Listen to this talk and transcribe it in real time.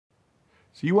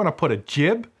So you want to put a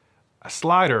jib, a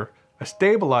slider, a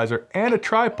stabilizer, and a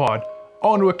tripod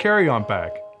onto a carry-on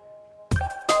bag.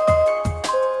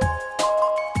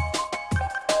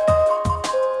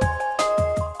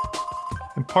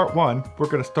 In part one, we're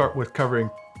going to start with covering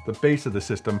the base of the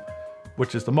system,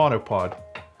 which is the monopod.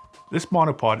 This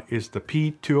monopod is the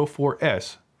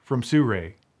P204S from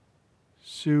Sirui.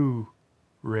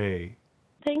 Sirui.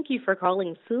 Thank you for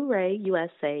calling Sirui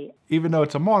USA. Even though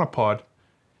it's a monopod,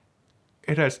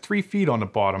 it has 3 feet on the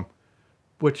bottom,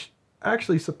 which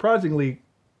actually surprisingly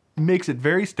makes it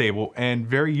very stable and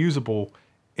very usable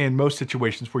in most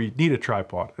situations where you need a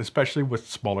tripod, especially with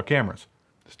smaller cameras.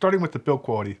 Starting with the build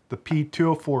quality, the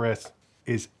P204S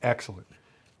is excellent.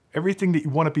 Everything that you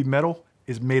want to be metal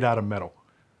is made out of metal.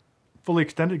 Fully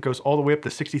extended goes all the way up to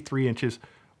 63 inches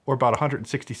or about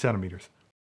 160 centimeters.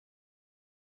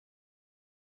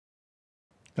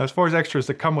 Now, as far as extras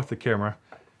that come with the camera,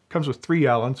 it comes with 3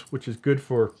 Allens, which is good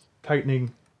for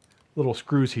tightening little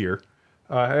screws here.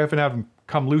 I haven't had them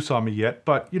come loose on me yet,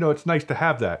 but you know, it's nice to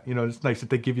have that. You know, it's nice that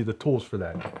they give you the tools for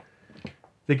that.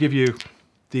 They give you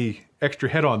the extra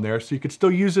head on there, so you can still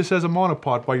use this as a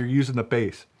monopod while you're using the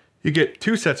base. You get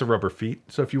 2 sets of rubber feet,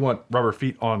 so if you want rubber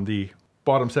feet on the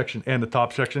bottom section and the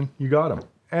top section, you got them.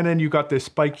 And then you got this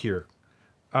spike here.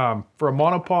 For a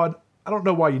monopod, I don't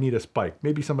know why you need a spike.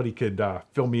 Maybe somebody could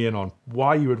fill me in on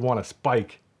why you would want a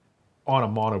spike on a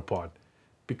monopod.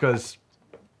 Because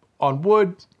on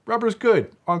wood, rubber's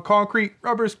good. On concrete,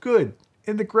 rubber's good.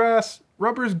 In the grass,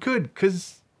 rubber's good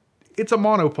because it's a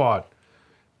monopod.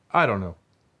 I don't know.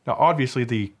 Now, obviously,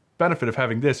 the benefit of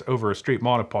having this over a straight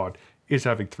monopod is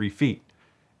having 3 feet.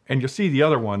 And you'll see the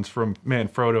other ones from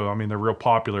Manfrotto. I mean, they're real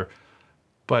popular.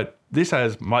 But this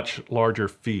has much larger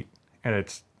feet, and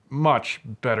it's much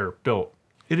better built.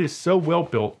 It is so well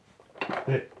built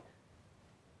that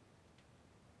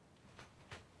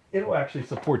it'll actually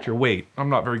support your weight. I'm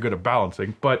not very good at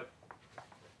balancing, but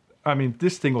I mean,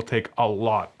 this thing will take a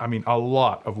lot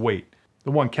of weight.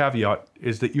 The one caveat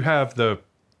is that you have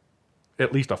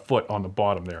at least a foot on the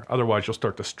bottom there. Otherwise, you'll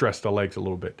start to stress the legs a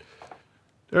little bit.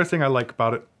 The other thing I like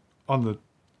about it, on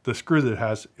the screw that it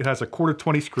has a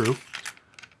 1/4 screw.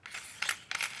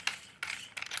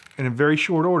 And in very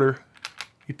short order,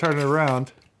 you turn it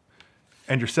around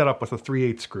and you're set up with a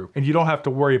 3/8 screw. And you don't have to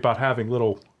worry about having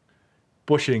little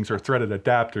bushings or threaded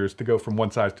adapters to go from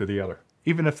one side to the other.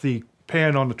 Even if the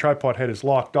pan on the tripod head is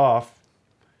locked off,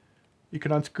 you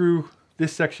can unscrew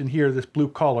this section here, this blue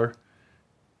collar,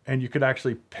 and you could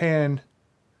actually pan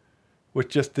with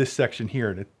just this section here.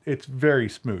 And it's very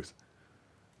smooth.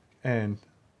 And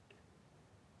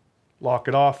lock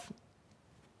it off,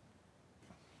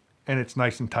 and it's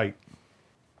nice and tight.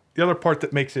 The other part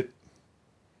that makes it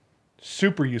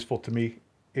super useful to me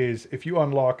is if you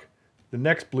unlock the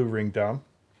next blue ring down,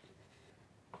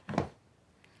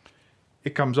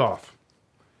 it comes off.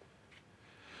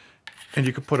 And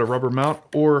you could put a rubber mount,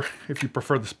 or if you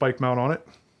prefer the spike mount on it,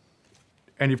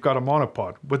 and you've got a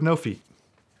monopod with no feet.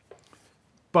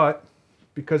 But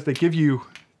because they give you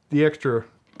the extra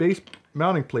base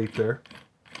mounting plate there,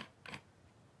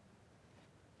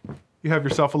 you have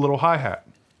yourself a little hi-hat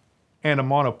and a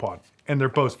monopod, and they're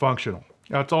both functional.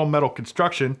 Now, it's all metal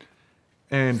construction,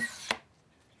 and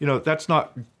you know, that's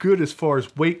not good as far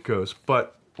as weight goes,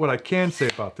 but what I can say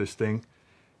about this thing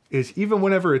is even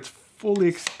whenever it's fully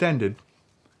extended,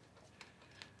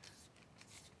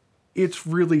 it's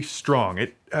really strong.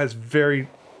 It has very,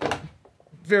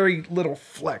 very little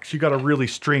flex. You got to really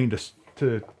strain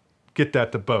to get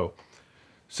that to bow.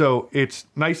 So it's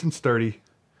nice and sturdy,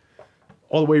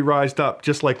 all the way rised up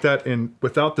just like that, and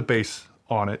without the base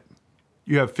on it.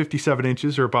 You have 57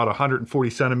 inches or about 140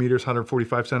 centimeters,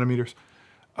 145 centimeters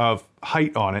of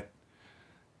height on it.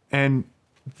 And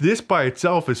this by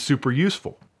itself is super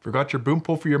useful. Forgot your boom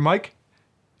pole for your mic?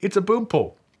 It's a boom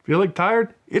pole. Feeling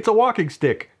tired? It's a walking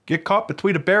stick. Get caught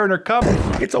between a bear and her cub?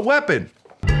 It's a weapon.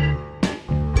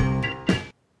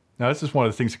 Now, this is one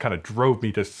of the things that kind of drove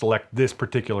me to select this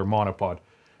particular monopod,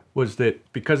 was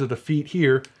that because of the feet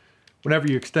here, whenever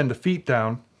you extend the feet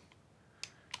down,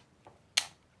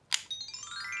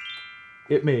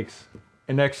 it makes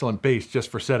an excellent base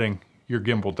just for setting your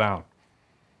gimbal down.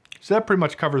 So that pretty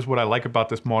much covers what I like about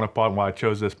this monopod and why I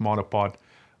chose this monopod.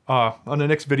 On the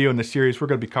next video in this series, we're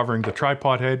going to be covering the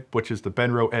tripod head, which is the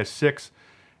Benro S6.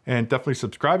 And definitely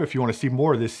subscribe if you want to see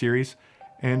more of this series.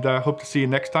 And hope to see you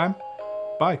next time.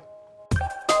 Bye.